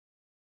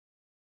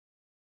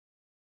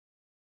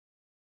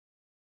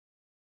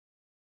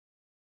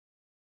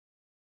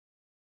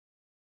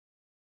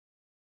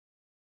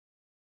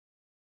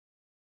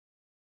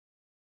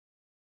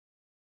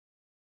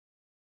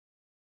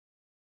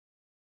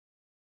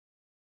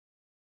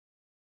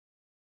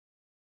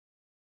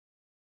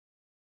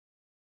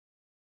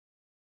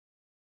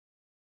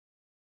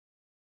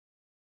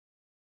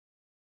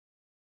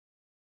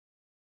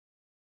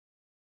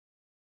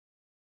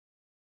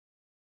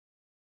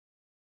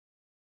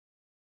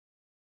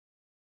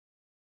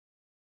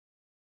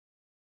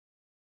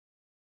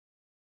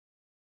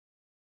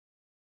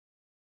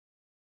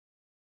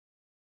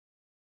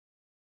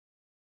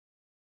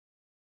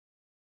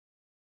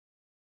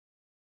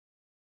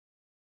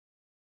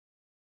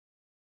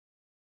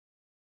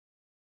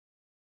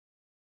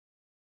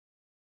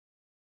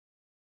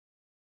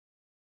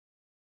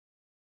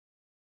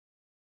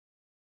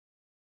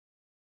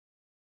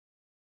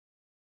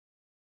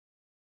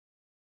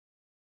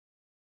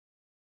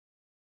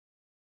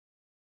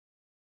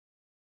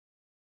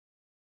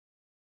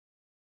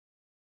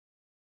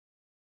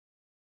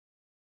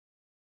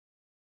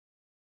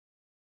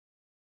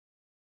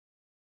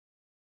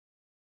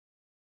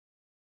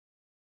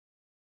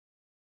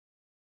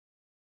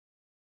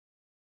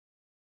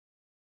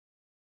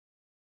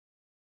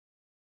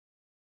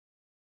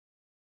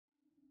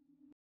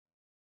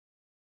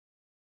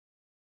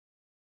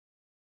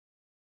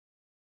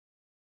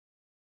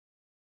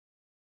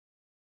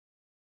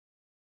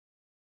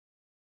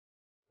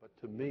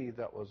to me,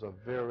 that was a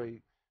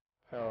very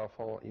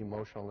powerful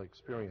emotional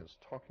experience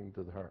talking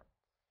to her,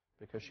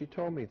 because she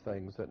told me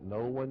things that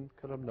no one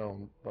could have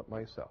known but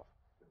myself,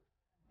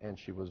 and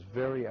she was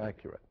very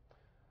accurate.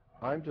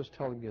 I'm just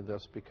telling you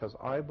this because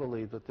I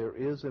believe that there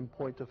is, in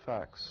point of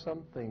fact,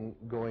 something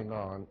going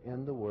on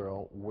in the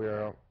world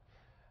where,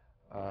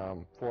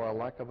 for a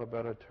lack of a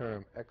better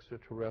term,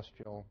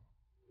 extraterrestrial,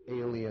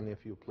 alien, if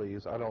you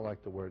please. I don't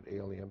like the word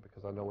alien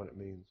because I know what it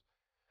means.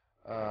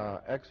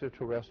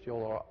 Extraterrestrial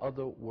or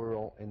other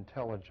world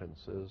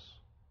intelligences,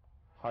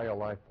 higher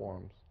life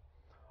forms,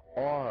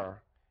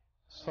 are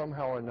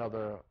somehow or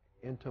another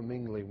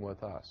intermingling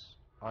with us.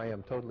 I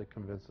am totally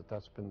convinced that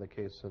that's been the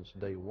case since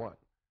day one.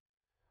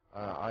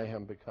 I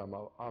have become,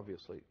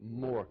 obviously,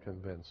 more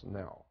convinced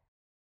now.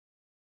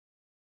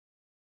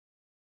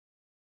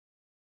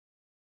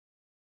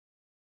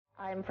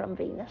 I'm from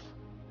Venus.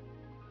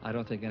 I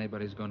don't think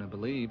anybody's going to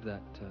believe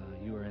that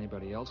you or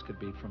anybody else could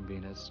be from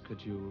Venus. Could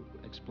you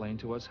explain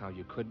to us how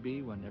you could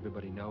be when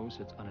everybody knows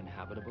it's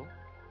uninhabitable?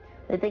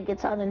 They think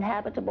it's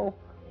uninhabitable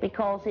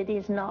because it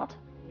is not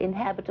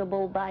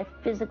inhabitable by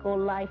physical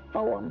life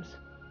forms.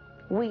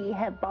 We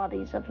have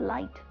bodies of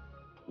light.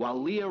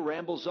 While Leah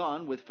rambles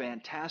on with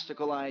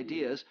fantastical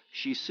ideas,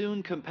 she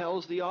soon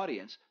compels the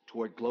audience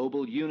toward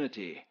global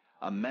unity,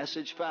 a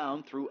message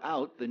found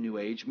throughout the New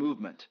Age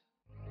movement.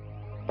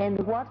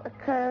 And what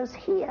occurs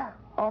here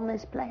on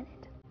this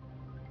planet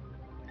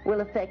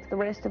will affect the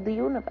rest of the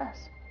universe.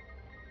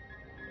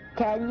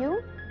 Can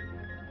you,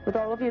 with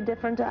all of your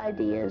different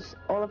ideas,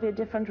 all of your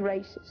different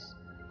races,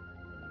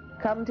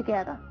 come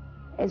together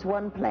as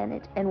one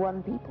planet and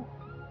one people?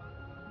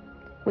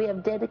 We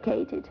have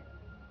dedicated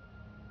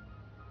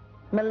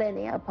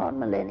millennia upon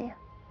millennia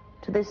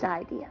to this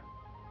idea.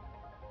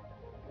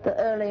 The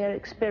earlier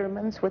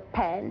experiments with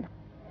Pan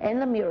and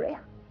Lemuria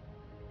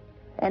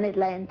and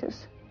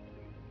Atlantis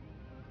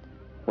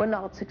were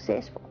not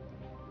successful,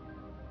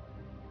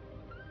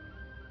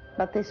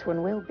 but this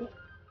one will be.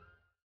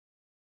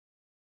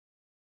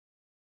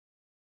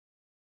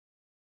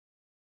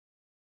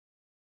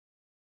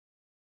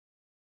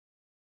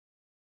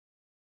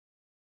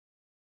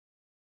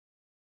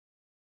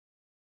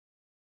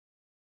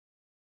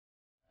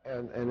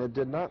 And it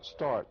did not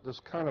start, this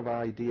kind of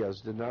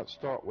ideas did not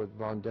start with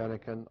von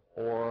Däniken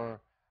or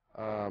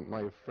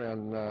my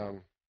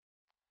friend,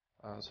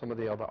 some of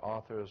the other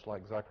authors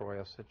like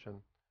Zecharia Sitchin.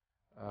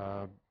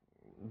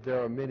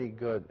 There are many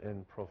good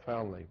and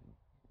profoundly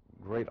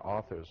great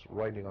authors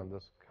writing on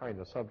this kind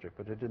of subject,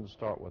 but it didn't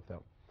start with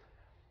them.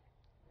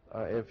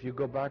 If you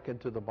go back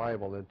into the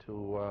Bible,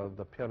 into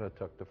the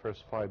Pentateuch, the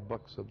first 5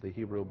 books of the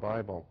Hebrew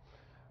Bible,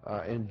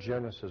 in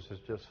Genesis is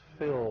just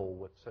filled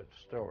with such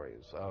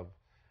stories of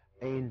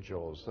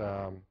angels.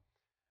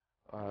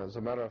 As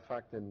a matter of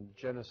fact, in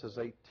Genesis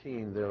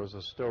 18, there was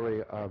a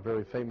story, a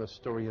very famous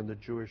story in the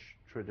Jewish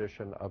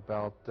tradition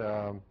about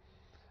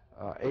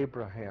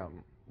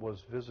Abraham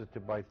was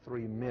visited by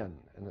 3 men.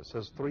 And it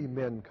says 3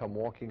 men come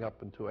walking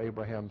up into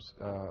Abraham's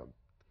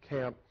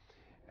camp,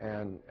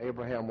 and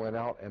Abraham went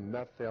out and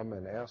met them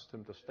and asked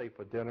them to stay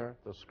for dinner,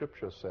 the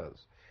scripture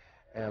says.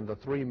 And the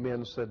 3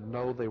 men said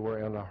no, they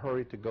were in a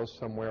hurry to go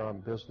somewhere on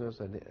business,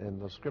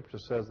 and the scripture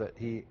says that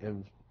he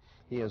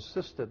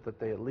insisted that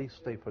they at least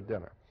stay for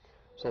dinner.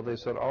 So they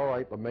said, all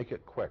right, but make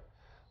it quick.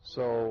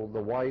 So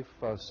the wife,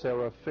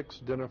 Sarah,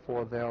 fixed dinner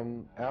for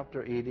them.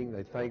 After eating,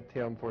 they thanked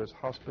him for his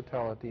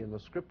hospitality, and the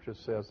scripture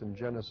says in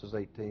Genesis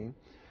 18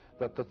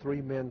 that the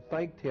 3 men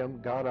thanked him,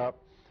 got up,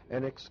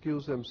 and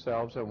excused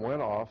themselves and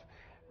went off.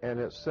 And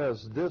it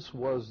says, this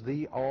was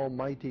the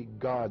Almighty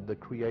God, the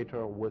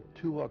Creator, with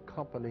 2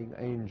 accompanying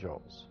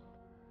angels.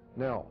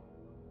 Now,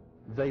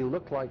 they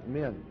looked like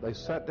men. They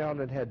sat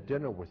down and had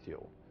dinner with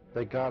you.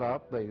 They got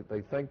up,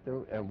 they thanked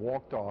them and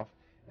walked off,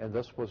 and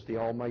this was the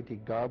Almighty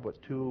God with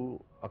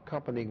 2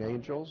 accompanying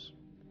angels.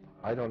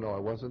 I don't know, I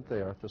wasn't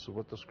there. This is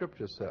what the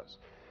scripture says.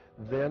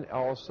 Then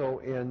also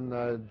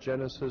in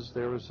Genesis,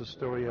 there is a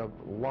story of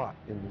Lot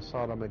in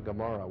Sodom and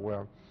Gomorrah,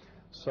 where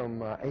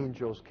some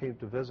angels came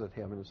to visit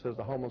him, and it says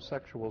the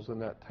homosexuals in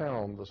that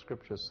town, the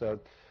scripture said,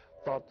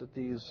 thought that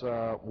these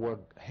were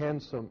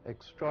handsome,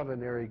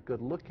 extraordinary,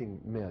 good-looking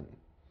men.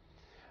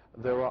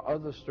 There are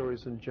other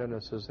stories in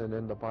Genesis and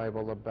in the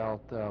Bible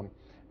about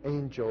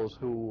angels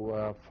who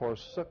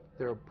forsook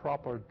their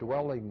proper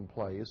dwelling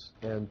place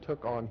and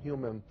took on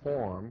human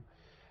form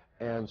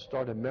and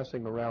started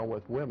messing around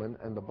with women.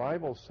 And the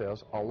Bible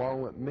says,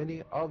 along with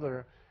many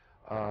other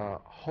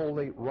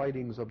holy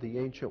writings of the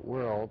ancient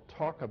world,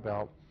 talk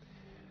about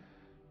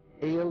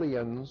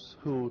aliens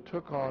who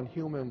took on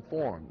human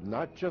form,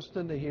 not just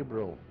in the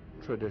Hebrew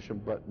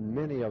tradition, but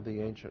many of the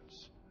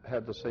ancients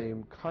had the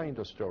same kind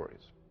of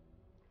stories,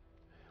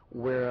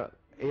 where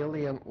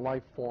alien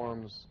life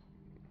forms,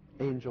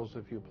 angels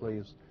if you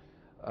please,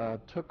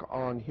 took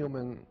on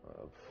human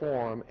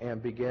form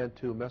and began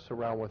to mess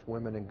around with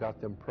women and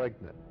got them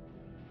pregnant.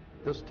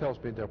 This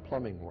tells me their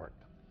plumbing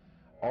worked.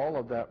 All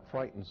of that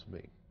frightens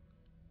me,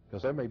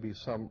 because there may be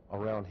some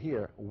around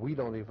here, we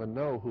don't even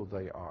know who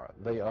they are.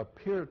 They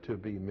appear to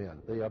be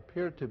men. They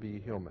appear to be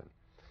human.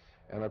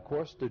 And of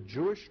course, the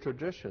Jewish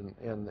tradition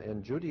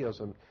in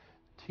Judaism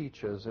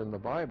teaches in the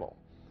Bible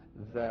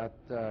that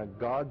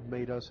God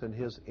made us in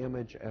his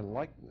image and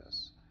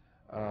likeness.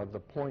 The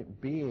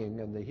point being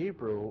in the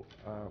Hebrew,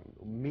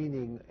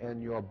 meaning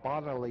in your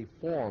bodily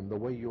form, the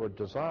way you are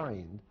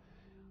designed,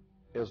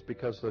 is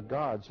because the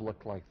gods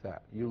look like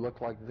that. You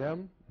look like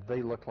them,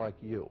 they look like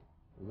you.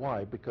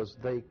 Why? Because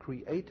they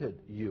created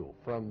you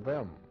from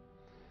them.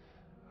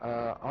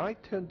 I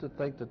tend to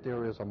think that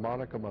there is a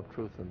modicum of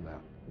truth in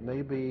that.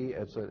 Maybe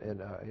it's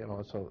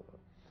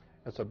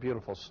it's a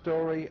beautiful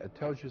story. It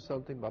tells you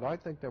something, but I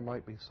think there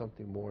might be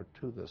something more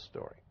to this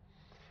story.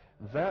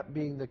 That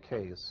being the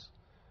case,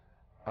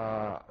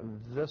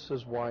 this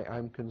is why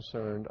I'm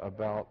concerned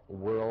about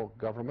world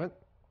government,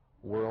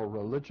 world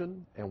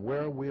religion, and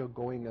where we are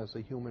going as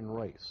a human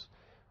race.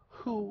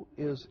 Who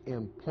is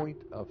in point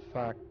of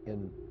fact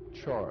in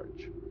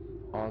charge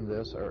on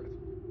this earth?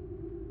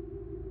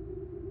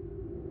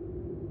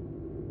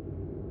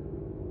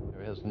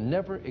 There has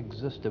never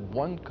existed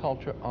one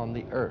culture on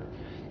the earth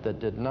that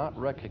did not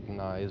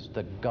recognize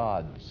the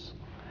gods,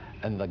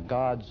 and the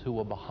gods who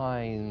were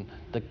behind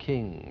the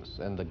kings,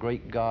 and the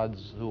great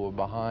gods who were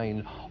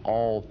behind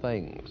all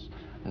things.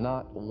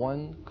 Not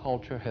one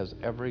culture has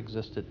ever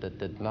existed that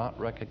did not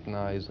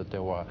recognize that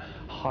there were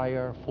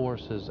higher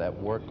forces at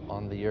work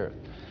on the earth.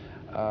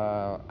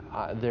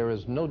 There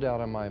is no doubt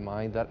in my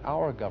mind that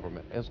our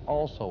government is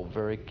also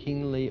very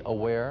keenly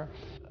aware.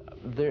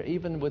 There,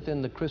 even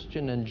within the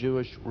Christian and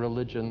Jewish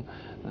religion,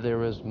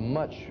 there is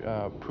much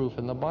proof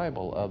in the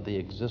Bible of the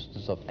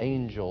existence of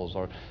angels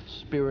or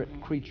spirit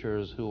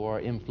creatures who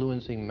are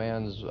influencing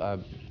man's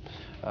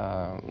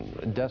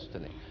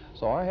destiny.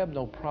 So I have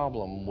no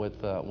problem with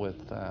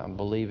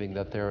believing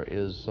that there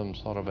is some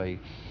sort of a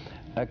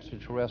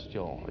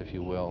extraterrestrial, if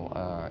you will,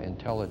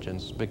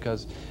 intelligence,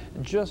 because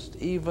just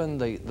even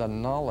the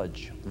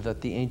knowledge that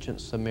the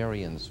ancient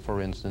Sumerians, for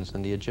instance,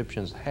 and the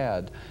Egyptians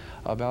had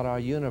about our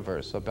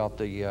universe, about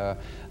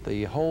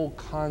the whole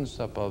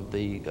concept of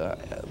the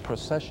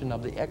precession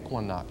of the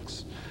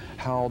equinox,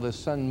 how the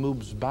sun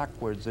moves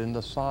backwards in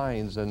the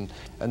signs, and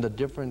the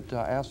different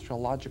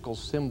astrological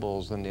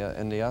symbols and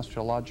the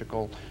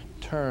astrological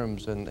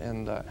terms,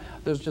 and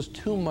there's just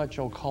too much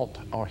occult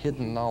or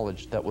hidden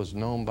knowledge that was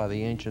known by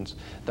the ancients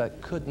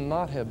that could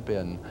not have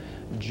been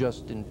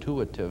just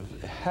intuitive.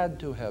 It had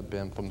to have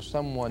been from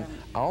someone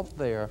out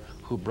there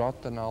who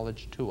brought the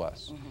knowledge to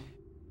us.